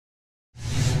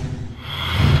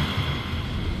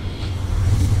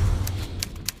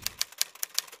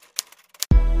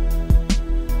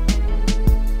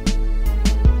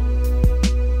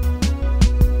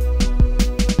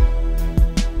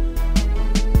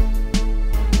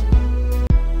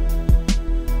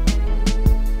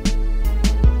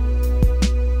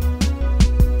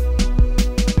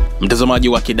Mtazamaji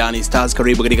wa Kidani Stars,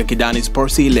 karibu katika Kidani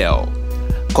Sports leo.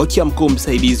 Kocha Mkuu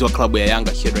Msaidizi wa Klabu ya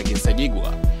Yanga Shedrack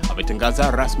Nsajigwa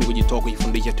ametangaza rasmi kujitoa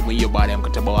kuifundisha timu hiyo baada ya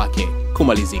mkataba wake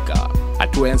kumalizika.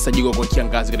 Hatua ya Nsajigwa Kuachia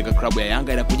Ngazi katika Klabu ya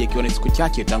Yanga inakuja ikiwa ni siku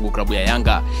chache tangu Klabu ya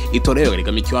Yanga Itolewe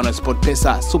katika michuano ya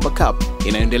SportPesa Super Cup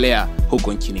inayoendelea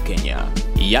huko nchini Kenya.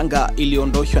 Yanga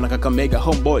iliondoshwa na Kakamega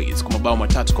HomeBoys kwa mabao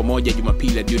 3-1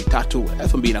 Jumapili ya Juni 3,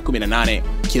 2018,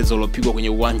 mchezo uliopigwa kwenye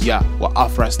uwanja wa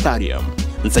Afraha Stadium.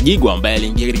 Nsajigwa Mbaye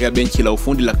aliingia katika benchi la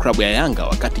ufundi la Klabu ya Yanga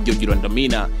wakati George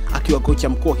Lwandamina akiwa kocha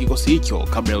mkuu wa kikosi hicho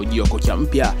kabla ya ujio wa kocha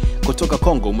mpya kutoka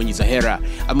Kongo Mwinyi Zahera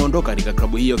Ameondoka katika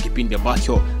klabu hiyo kipindi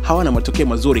ambacho hawana matokeo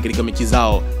mazuri katika mechi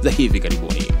zao za hivi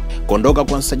karibuni. Kuondoka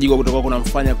kwa Nsajigwa kutoka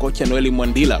kunamfanya kocha Noel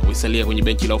Mwandila kusalia kwenye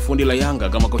benchi la ufundi la Yanga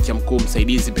kama kocha mkuu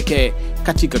msaidizi pekee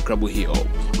katika klabu hiyo.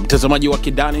 Mtazamaji wa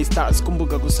Kidani Stars,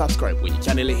 kumbuka kusubscribe kwenye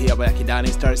channel hii hapa ya Kidani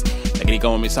Stars, lakini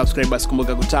kama umesubscribe basi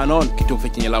kumbuka kuturn on kitufe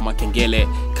chenye alama kengele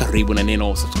karibu na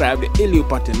neno subscribe ili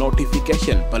upate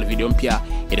notification pale video mpya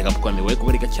itakapokuwa imewekwa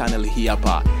katika channel hii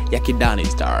hapa ya Kidani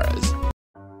Stars.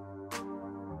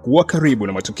 Kuwa karibu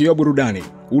na matukio ya burudani,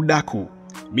 udaku,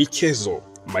 michezo,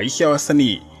 maisha ya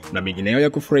wasanii na mengineyo ya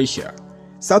kufurahisha.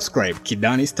 Subscribe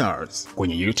Kidani Stars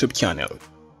kwenye YouTube channel.